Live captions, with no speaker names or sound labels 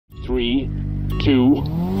3, 2,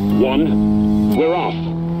 1, we're off.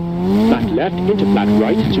 Flat left into flat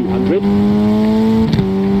right, 200.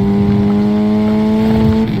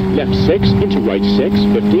 Left 6 into right 6,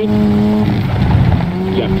 50.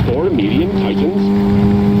 Left 4, medium, tightens.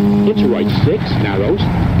 Into right 6, narrows.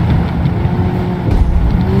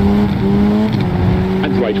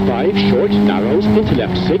 And right 5, short, narrows. Into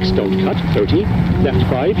left 6, don't cut, 30. Left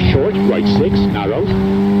 5, short, right 6, narrows.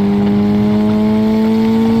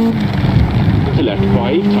 Into left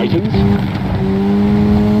 5, tightens.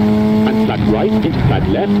 And flat right into flat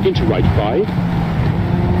left, into right 5.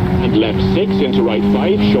 And left 6 into right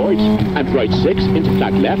 5, short. And right 6 into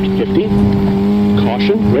flat left, 50.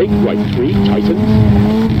 Caution, brake, right 3, tightens.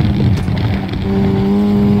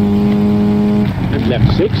 And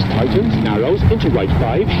left 6, tightens, narrows, into right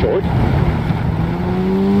 5, short.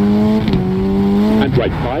 And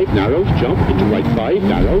right 5, narrows, jump, into right 5,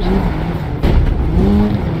 narrows.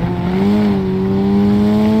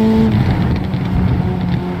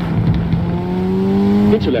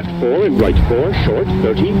 Into left 4 and right 4, short,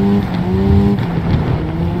 30.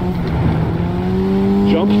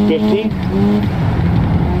 Jump, 50.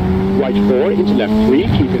 Right 4 into left 3,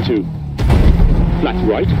 keep into flat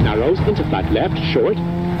right, narrows, into flat left, short.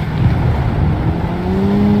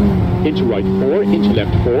 Into right 4, into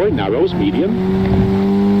left 4, narrows, medium.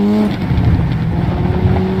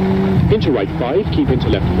 Into right 5, keep into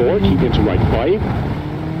left 4, keep into right 5.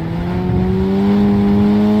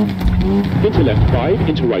 Into left 5,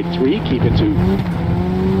 into right 3, keep into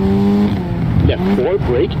left 4,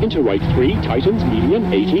 brake, into right 3, tightens,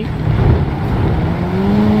 medium, 80.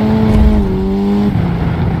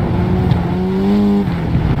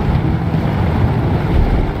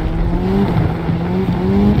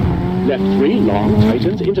 Left 3, long,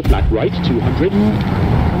 tightens, into flat right, 200.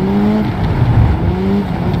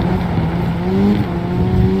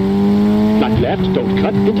 Flat left, don't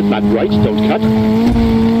cut, into flat right, don't cut.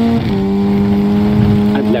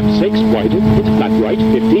 And left 6, widen, into flat right,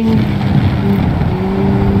 50.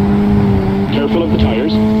 Careful of the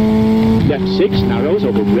tires. Left 6, narrows,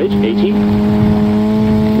 over bridge, 80.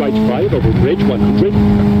 Right 5, over bridge, 100.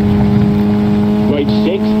 Right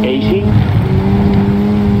 6, 80.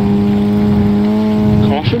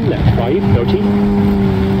 Caution, left 5, 30.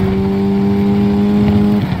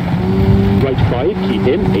 Right 5, keep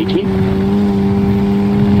in, 80.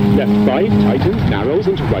 Left 5, tightens, narrows,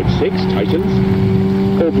 into right 6, tightens.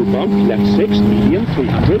 Over bump, left 6, medium,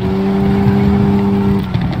 300.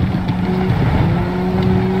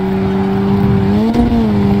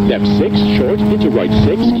 Left 6, short, into right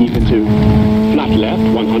 6, keep into flat left,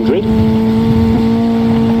 100.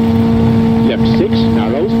 Left 6,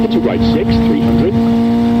 narrows, into right 6, 300.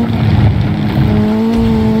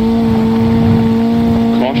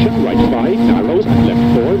 Caution, right 5, narrows, and left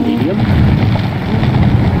 4, medium.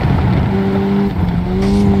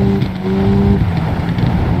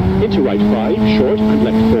 Into right 5, short, and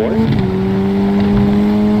left 4.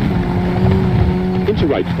 Into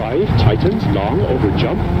right 5, tightens, long, over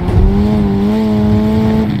jump.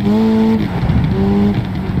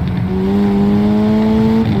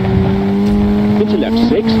 Into left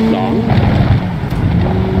 6, long.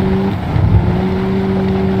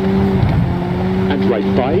 And right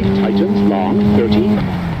 5, tightens, long, 30.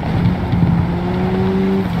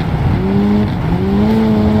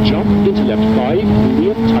 Jump into left 5,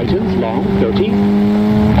 medium, tightens, long, 30.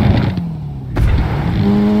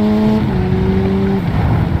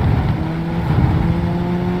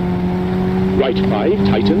 Right 5,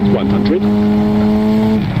 tightens, 100.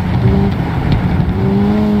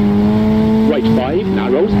 Right 5,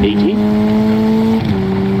 narrows, 80.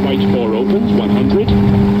 Right 4 opens, 100.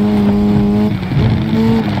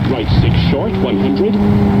 Right 6 short, 100.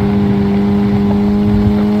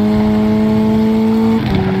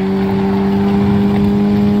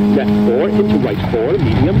 Left 4 into right 4,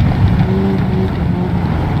 medium.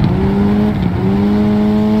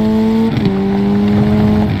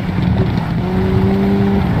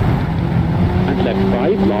 And left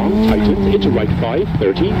 5, long, tightens, into right 5,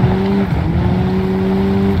 30.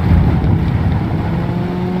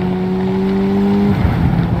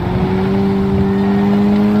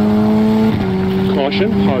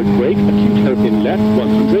 Caution, hard brake, acute hairpin left,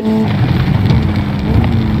 100.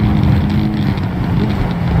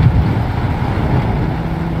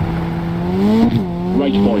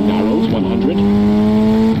 Right 4 narrows, 100.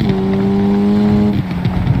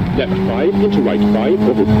 Left 5 into right 5,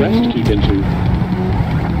 over crest, keep into.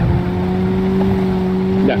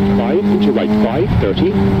 Left 5 into right 5,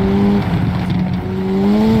 30.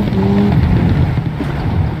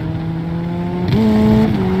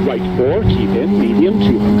 right 4, keep in, medium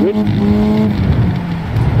 200.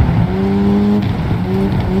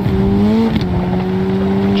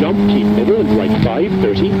 Jump, keep middle and right 5,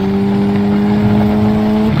 30.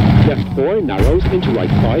 Left 4, narrows into right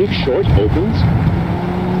 5, short, opens.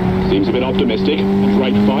 Seems a bit optimistic. And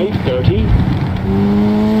right 5, 30.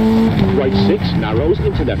 Right 6, narrows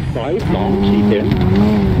into left 5, long, keep in.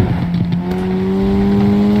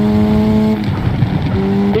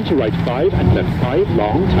 Into right 5 and left 5,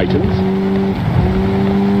 long, tightens.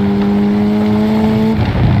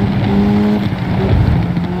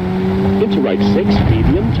 Into right 6,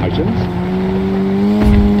 medium, tightens.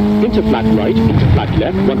 Into flat right, into flat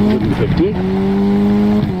left, 150.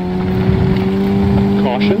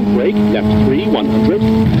 Caution, brake, left 3, 100.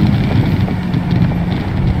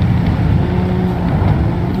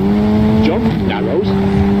 Jump, narrows.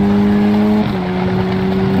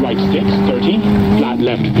 Right 6, 30. Flat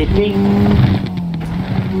left 50.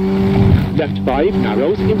 Left 5,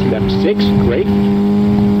 narrows, into left 6, brake.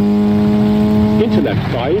 Into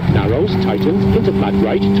left 5, narrows, tightens, into flat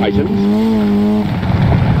right, tightens.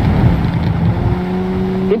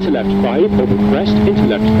 Into left 5, over crest, into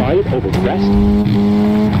left 5, over crest.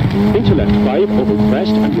 Into left 5, over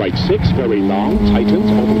crest, and right 6, very long, tightens,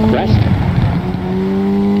 over crest.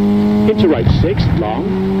 Into right 6, long.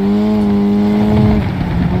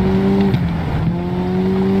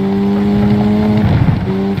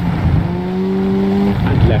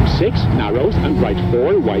 And left 6, narrows, and right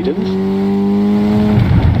 4, widens.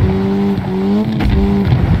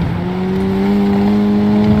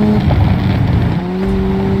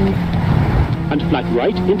 And flat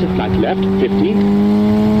right into flat left, 50.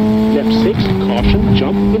 Left 6, caution,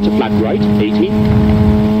 jump into flat right, 80.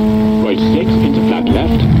 Right 6 into flat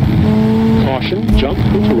left. Caution, jump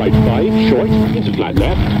into right 5, short, into flat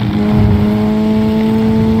left.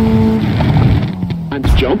 And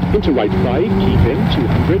jump into right 5, keep in,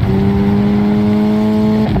 200.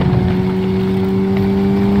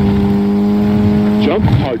 Jump,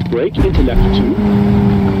 hard brake into left 2.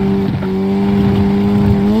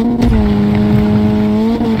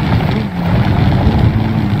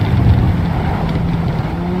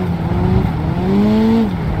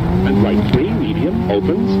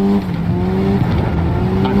 Opens.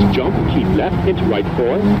 And jump, keep left into right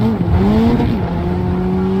 4.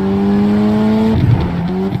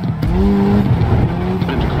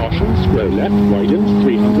 And caution, square left, widens,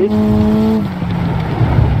 300.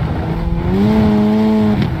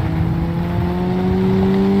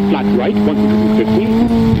 Flat right, 150.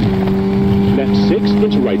 Left 6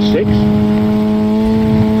 into right 6.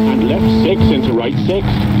 And left 6 into right 6.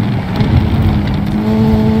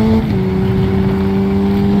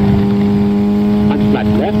 Flat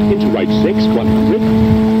left into right 6, 100.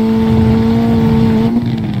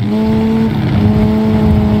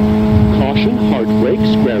 Caution, hard brake,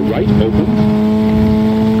 square right, opens.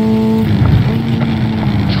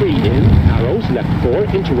 Tree in, narrows, left 4,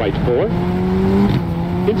 into right 4.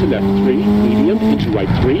 Into left 3, medium, into right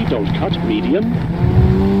 3, don't cut, medium.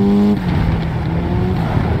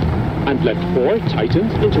 And left 4,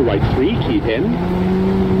 tightens, into right 3, keep in.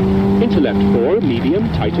 Into left 4, medium,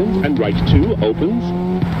 tightens, and right 2, opens.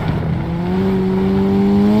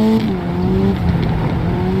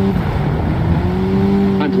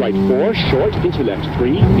 And right 4, short, into left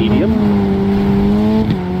 3, medium.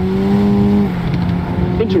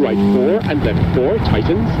 Into right 4 and left 4,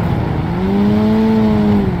 tightens.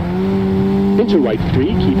 Into right 3,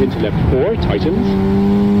 keep into left 4, tightens.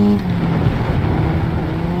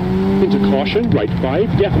 Into caution, right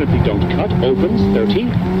 5, definitely don't cut, opens, 30.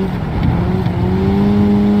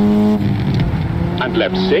 And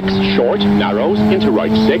left 6, short, narrows, into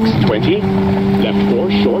right 6, 20. Left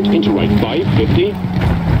 4, short, into right 5, 50.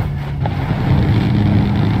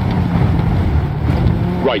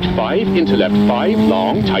 Right 5, into left 5,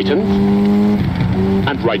 long, tightens.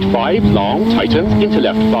 And right 5, long, tightens, into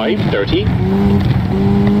left 5, 30.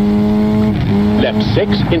 Left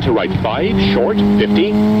 6, into right 5, short,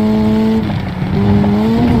 50.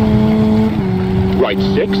 Right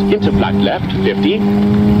 6, into flat left, 50.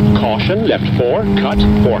 Caution, left 4, cut,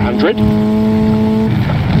 400.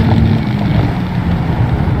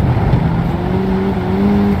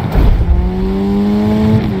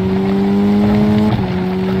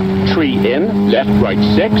 Tree in, left, right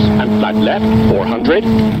 6, and flat left, 400.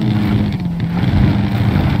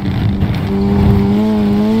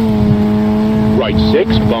 Right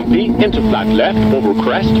 6, bumpy, into flat left, over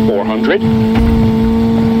crest, 400.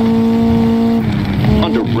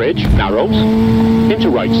 Under bridge, narrows. Into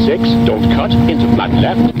right 6, don't cut, into flat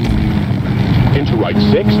left. Into right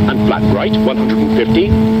 6 and flat right, 150.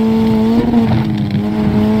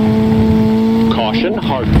 Caution,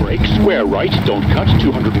 hard brake, square right, don't cut,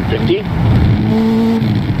 250.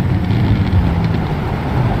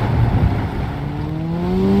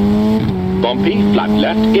 Bumpy, flat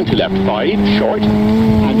left, into left 5, short.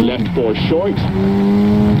 And left 4, short.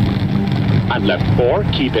 And left 4,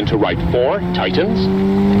 keep into right 4, tightens.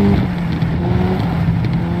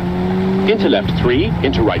 Into left 3,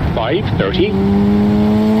 into right 5, 30.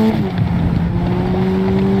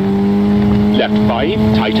 Left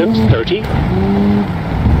 5, tightens, 30.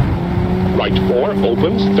 Right 4,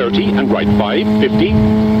 opens, 30, and right 5, 50.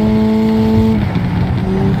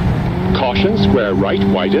 Caution, square right,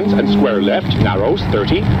 widens, and square left, narrows,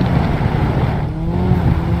 30.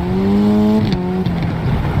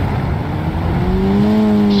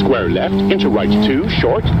 Square left, into right 2,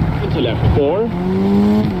 short, into left 4,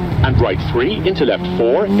 and right 3, into left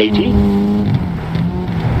 4, 80.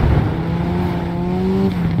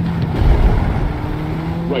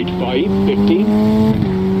 Right 5, 50.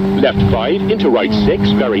 Left 5, into right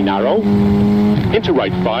 6, very narrow. Into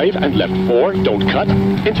right 5 and left 4, don't cut.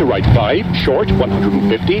 Into right 5, short,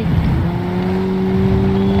 150.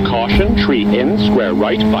 Caution, tree in, square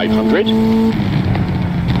right, 500.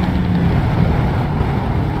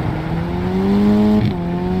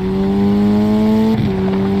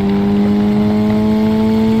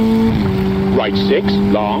 Right 6,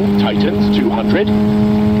 long, tightens, 200.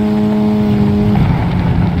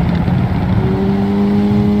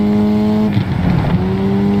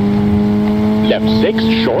 Left 6,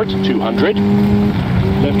 short, 200.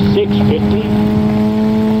 Left 6, 50.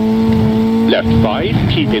 Left 5,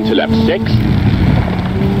 keep into left 6.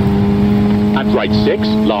 And right 6,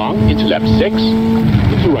 long, into left 6.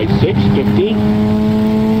 Into right 6, 50.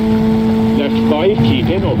 Left 5, keep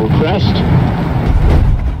in, over crest.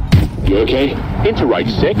 You okay? Into right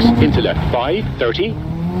 6, into left 5, 30.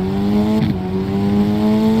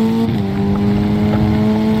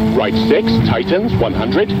 Right 6, tightens,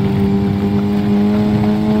 100.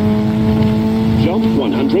 Jump,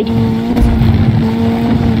 100.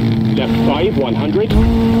 Left 5, 100.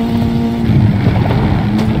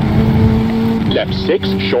 Left 6,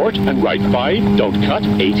 short, and right 5, don't cut,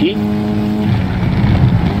 80.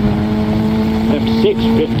 Left 6,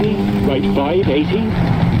 50. Right 5, 80.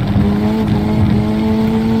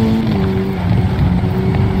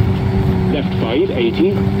 Left 5,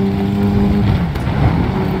 80.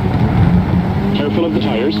 Careful of the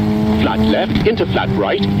tires. Flat left, into flat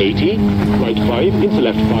right, 80. Right 5, into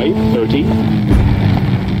left 5, 30.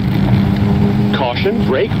 Caution,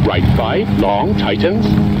 brake, right 5, long, tightens.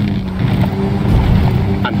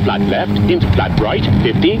 And flat left, into flat right,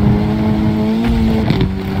 50.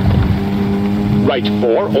 Right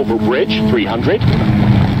 4, over bridge, 300.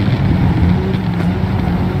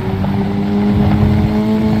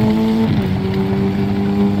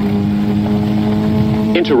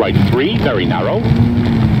 Into right 3, very narrow.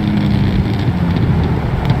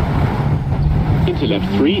 Into left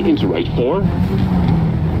 3, into right 4.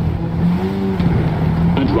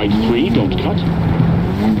 And right 3, don't cut.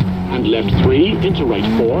 And left 3, into right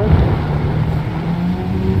 4.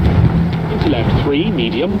 Into left 3,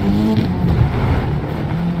 medium.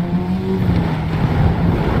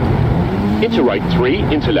 Into right 3,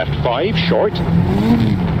 into left 5, short.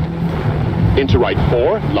 Into right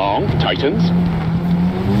 4, long, tightens.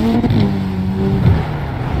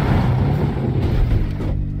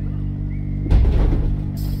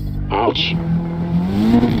 Ouch.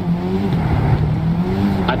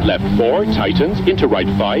 At left 4, tightens, into right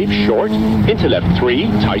 5, short, into left 3,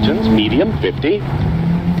 tightens, medium, 50.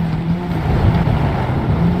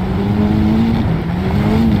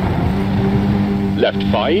 Left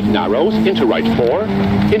 5, narrows, into right 4,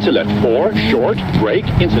 into left 4, short, brake,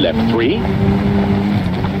 into left 3.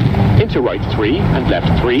 Into right 3 and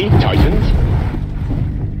left 3, tightens.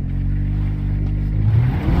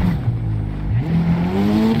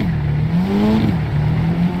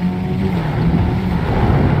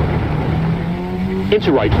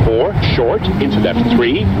 Into right 4, short, into left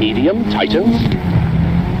 3, medium, tightens.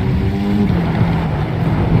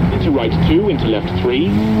 Into right 2, into left 3.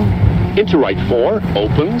 Into right 4,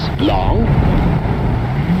 opens, long.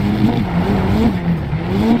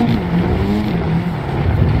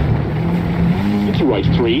 Into right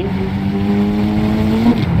 3.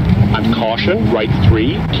 And caution, right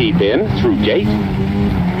 3, keep in, through gate.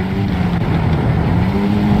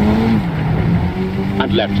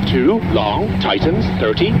 And left 2, long, tightens,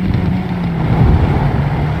 30.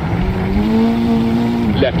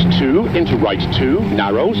 Left 2, into right 2,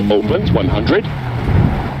 narrows, opens, 100.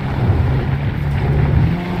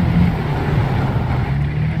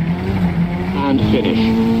 And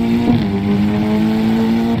finish.